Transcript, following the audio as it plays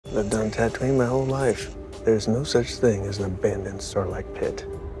I've done Tatooine my whole life. There's no such thing as an abandoned Sarlacc pit.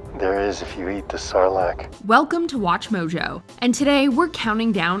 There is if you eat the Sarlacc. Welcome to WatchMojo, and today we're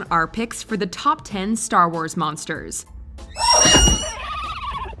counting down our picks for the top 10 Star Wars monsters.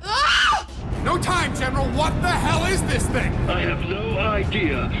 No time, General! What the hell is this thing? I have no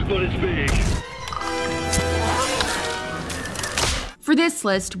idea, but it's big. For this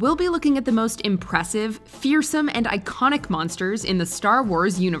list, we'll be looking at the most impressive, fearsome, and iconic monsters in the Star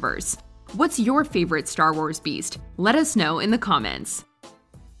Wars universe. What's your favorite Star Wars beast? Let us know in the comments.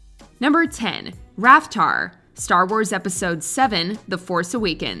 Number 10. Rathtar, Star Wars Episode 7, The Force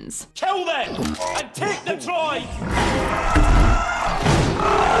Awakens. Kill them and take the droid!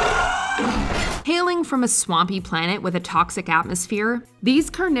 Hailing from a swampy planet with a toxic atmosphere,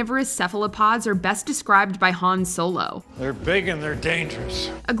 these carnivorous cephalopods are best described by Han Solo. They're big and they're dangerous.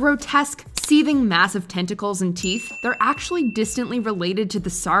 A grotesque, seething mass of tentacles and teeth, they're actually distantly related to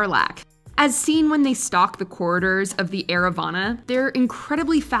the Sarlacc. As seen when they stalk the corridors of the Eravana, they're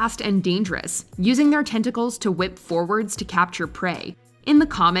incredibly fast and dangerous, using their tentacles to whip forwards to capture prey. In the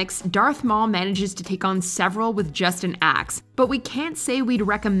comics, Darth Maul manages to take on several with just an axe, but we can't say we'd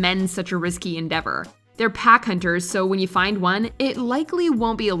recommend such a risky endeavor. They're pack hunters, so when you find one, it likely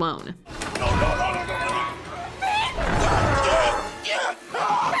won't be alone.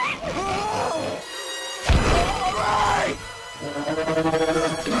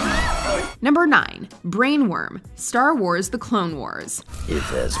 Number 9. Brainworm, Star Wars The Clone Wars. If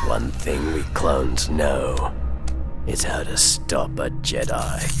there's one thing we clones know, it's how to stop a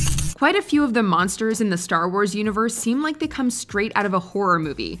Jedi. Quite a few of the monsters in the Star Wars universe seem like they come straight out of a horror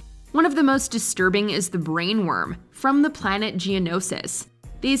movie. One of the most disturbing is the Brainworm, from the planet Geonosis.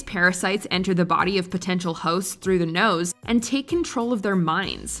 These parasites enter the body of potential hosts through the nose and take control of their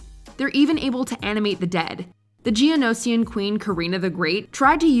minds. They're even able to animate the dead. The Geonosian queen Karina the Great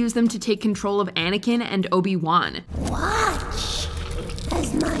tried to use them to take control of Anakin and Obi-Wan. Watch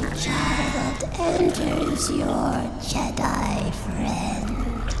as my child enters your Jedi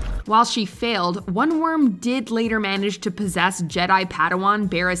friend. While she failed, one worm did later manage to possess Jedi Padawan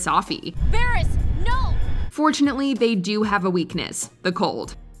Barriss Offee. Barriss, no! Fortunately, they do have a weakness, the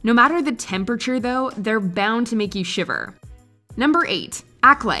cold. No matter the temperature though, they're bound to make you shiver. Number 8.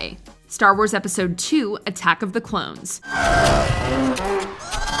 Acklay, Star Wars Episode 2, Attack of the Clones.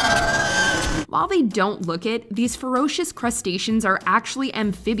 While they don't look it, these ferocious crustaceans are actually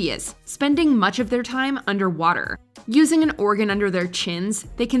amphibious, spending much of their time underwater. Using an organ under their chins,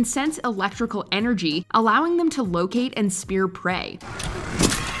 they can sense electrical energy, allowing them to locate and spear prey.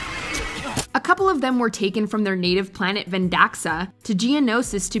 A couple of them were taken from their native planet Vendaxa to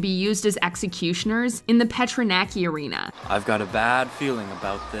Geonosis to be used as executioners in the Petranaki arena. I've got a bad feeling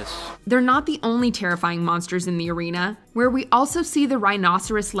about this. They're not the only terrifying monsters in the arena, where we also see the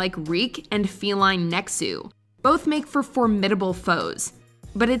rhinoceros-like Reek and feline Nexu. Both make for formidable foes.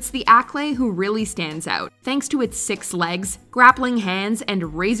 But it's the Acklay who really stands out, thanks to its 6 legs, grappling hands,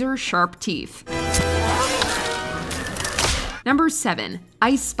 and razor-sharp teeth. Number 7.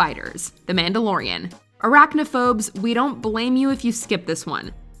 Ice Spiders, The Mandalorian. Arachnophobes, we don't blame you if you skip this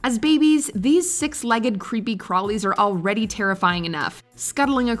one. As babies, these 6-legged creepy crawlies are already terrifying enough,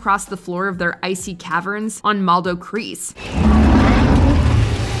 scuttling across the floor of their icy caverns on Maldo Kreis.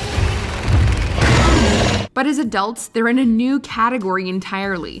 But as adults, they're in a new category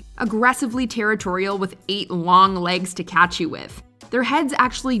entirely, aggressively territorial with 8 long legs to catch you with. Their heads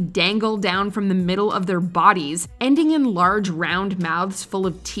actually dangle down from the middle of their bodies, ending in large round mouths full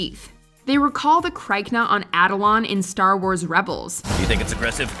of teeth. They recall the Krykna on Atollon in Star Wars Rebels. You think it's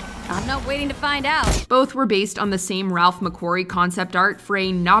aggressive? I'm not waiting to find out. Both were based on the same Ralph McQuarrie concept art for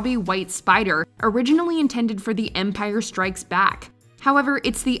a knobby white spider, originally intended for The Empire Strikes Back. However,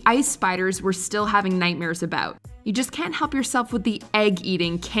 it's the ice spiders we're still having nightmares about. You just can't help yourself with the egg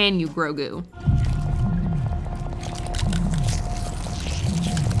eating, can you, Grogu?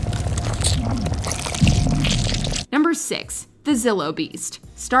 Number 6. The Zillo Beast,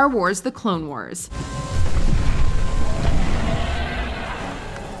 Star Wars The Clone Wars.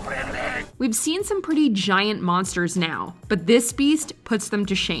 We've seen some pretty giant monsters now, but this beast puts them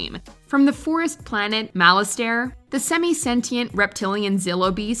to shame. From the forest planet Malastare, the semi-sentient reptilian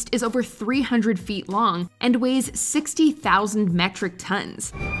Zillo Beast is over 300 feet long and weighs 60,000 metric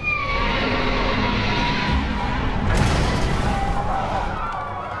tons.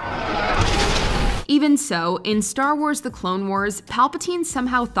 Even so, in Star Wars The Clone Wars, Palpatine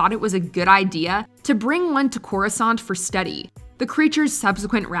somehow thought it was a good idea to bring one to Coruscant for study. The creature's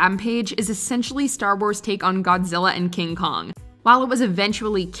subsequent rampage is essentially Star Wars' take on Godzilla and King Kong. While it was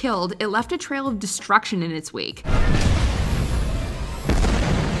eventually killed, it left a trail of destruction in its wake.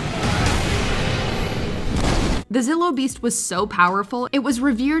 The Zillo Beast was so powerful, it was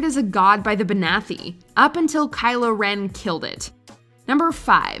revered as a god by the Benathi, up until Kylo Ren killed it. Number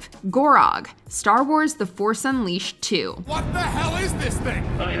 5. Gorog, Star Wars The Force Unleashed 2. What the hell is this thing?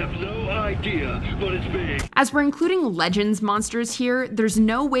 I have no idea, but it's big. As we're including Legends monsters here, there's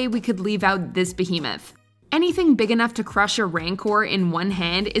no way we could leave out this behemoth. Anything big enough to crush a Rancor in one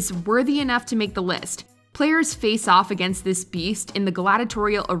hand is worthy enough to make the list. Players face off against this beast in the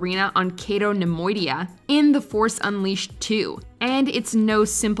gladiatorial arena on Cato Nemoidia in The Force Unleashed 2, and it's no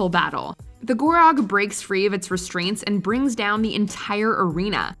simple battle. The Gorog breaks free of its restraints and brings down the entire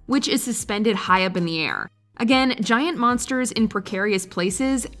arena, which is suspended high up in the air. Again, giant monsters in precarious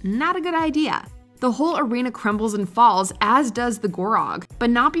places, not a good idea. The whole arena crumbles and falls, as does the Gorog, but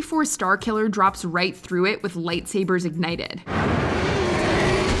not before Starkiller drops right through it with lightsabers ignited.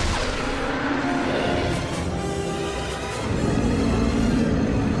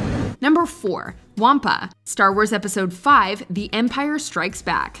 Number 4. Wampa, Star Wars Episode 5, The Empire Strikes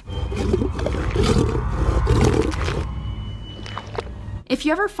Back. If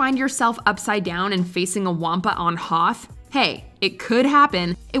you ever find yourself upside down and facing a Wampa on Hoth, hey, it could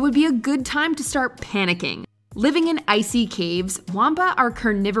happen. It would be a good time to start panicking. Living in icy caves, Wampa are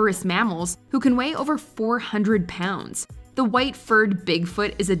carnivorous mammals who can weigh over 400 pounds. The white-furred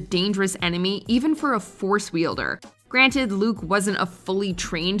Bigfoot is a dangerous enemy even for a Force wielder. Granted, Luke wasn't a fully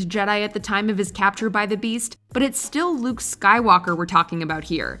trained Jedi at the time of his capture by the beast, but it's still Luke Skywalker we're talking about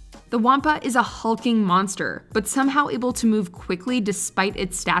here. The Wampa is a hulking monster, but somehow able to move quickly despite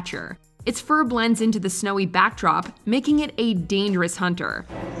its stature. Its fur blends into the snowy backdrop, making it a dangerous hunter.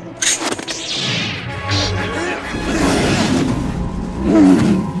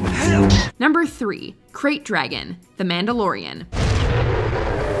 Number 3. Krayt Dragon, The Mandalorian.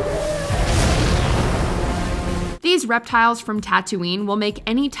 These reptiles from Tatooine will make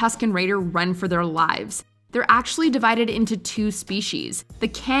any Tusken Raider run for their lives. They're actually divided into 2 species, the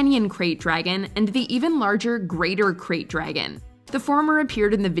Canyon Krayt Dragon and the even larger Greater Krayt Dragon. The former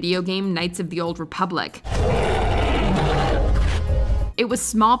appeared in the video game Knights of the Old Republic. It was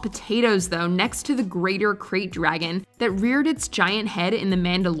small potatoes, though, next to the Greater Krayt Dragon that reared its giant head in The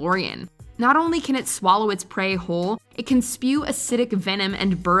Mandalorian. Not only can it swallow its prey whole, it can spew acidic venom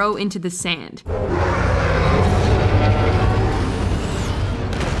and burrow into the sand.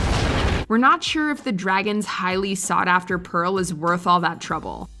 We're not sure if the dragon's highly sought-after pearl is worth all that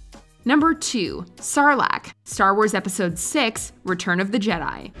trouble. Number 2. Sarlacc, Star Wars Episode 6, Return of the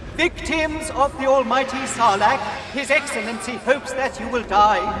Jedi. Victims of the almighty Sarlacc, His Excellency hopes that you will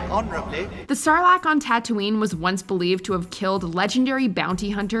die honorably. The Sarlacc on Tatooine was once believed to have killed legendary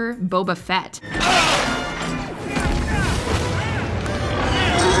bounty hunter Boba Fett.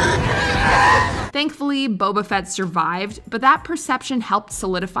 Thankfully, Boba Fett survived, but that perception helped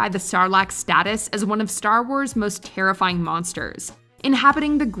solidify the Sarlacc's status as one of Star Wars' most terrifying monsters.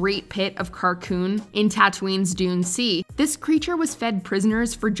 Inhabiting the Great Pit of Carkoon in Tatooine's Dune Sea, this creature was fed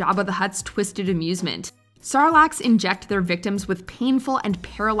prisoners for Jabba the Hutt's twisted amusement. Sarlaccs inject their victims with painful and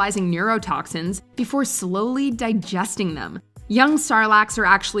paralyzing neurotoxins before slowly digesting them. Young Sarlaccs are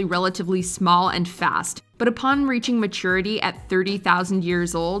actually relatively small and fast, but upon reaching maturity at 30,000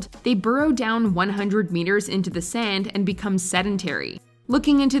 years old, they burrow down 100 meters into the sand and become sedentary.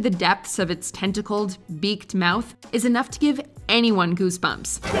 Looking into the depths of its tentacled, beaked mouth is enough to give anyone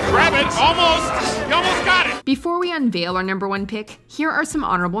goosebumps. Grab it! Almost! You almost got it! Before we unveil our number 1 pick, here are some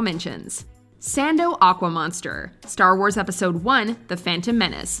honorable mentions. Sando Aqua Monster, Star Wars Episode 1, The Phantom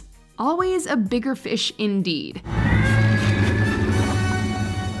Menace. Always a bigger fish indeed.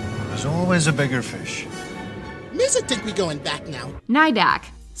 There's always a bigger fish. Misa think we going back now. Nidak,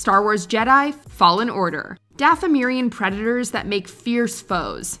 Star Wars Jedi, Fallen Order. Dathomirian predators that make fierce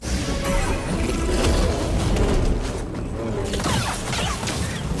foes.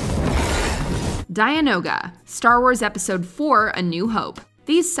 Dianoga, Star Wars Episode 4, A New Hope.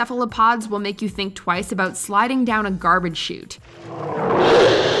 These cephalopods will make you think twice about sliding down a garbage chute.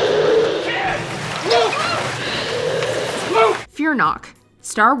 Fearnock,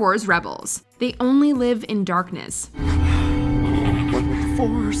 Star Wars Rebels. They only live in darkness. One with the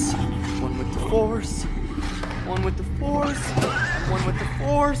Force, one with the Force, one with the Force, one with the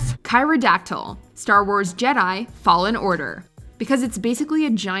Force. Chirodactyl, Star Wars Jedi, Fallen Order. Because it's basically a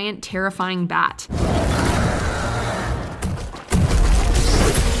giant, terrifying bat.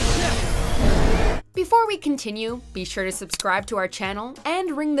 Before we continue, be sure to subscribe to our channel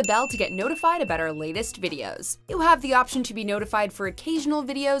and ring the bell to get notified about our latest videos. You have the option to be notified for occasional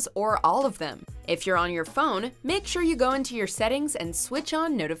videos or all of them. If you're on your phone, make sure you go into your settings and switch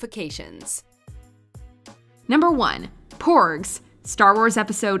on notifications. Number 1. Porgs, Star Wars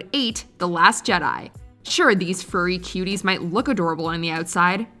Episode 8, The Last Jedi. Sure, these furry cuties might look adorable on the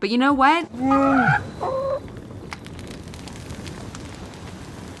outside, but you know what?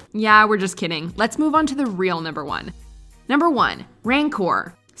 Yeah, we're just kidding. Let's move on to the real number 1. Number 1,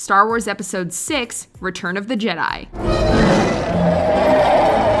 Rancor, Star Wars Episode 6, Return of the Jedi.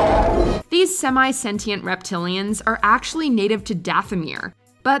 These semi-sentient reptilians are actually native to Dathomir,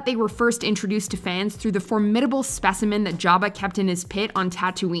 but they were first introduced to fans through the formidable specimen that Jabba kept in his pit on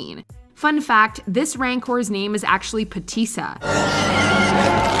Tatooine. Fun fact, this Rancor's name is actually Patissa.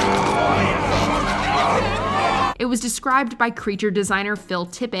 It was described by creature designer Phil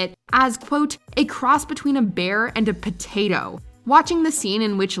Tippett as, quote, a cross between a bear and a potato. Watching the scene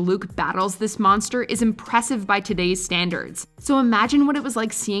in which Luke battles this monster is impressive by today's standards, so imagine what it was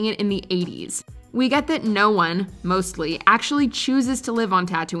like seeing it in the 80s. We get that no one, mostly, actually chooses to live on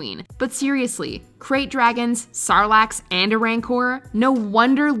Tatooine, but seriously, crate dragons, sarlaccs, and a Rancor? No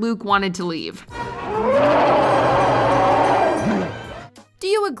wonder Luke wanted to leave. Do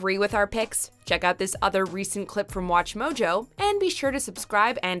you agree with our picks? Check out this other recent clip from WatchMojo, and be sure to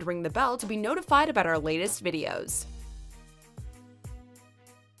subscribe and ring the bell to be notified about our latest videos.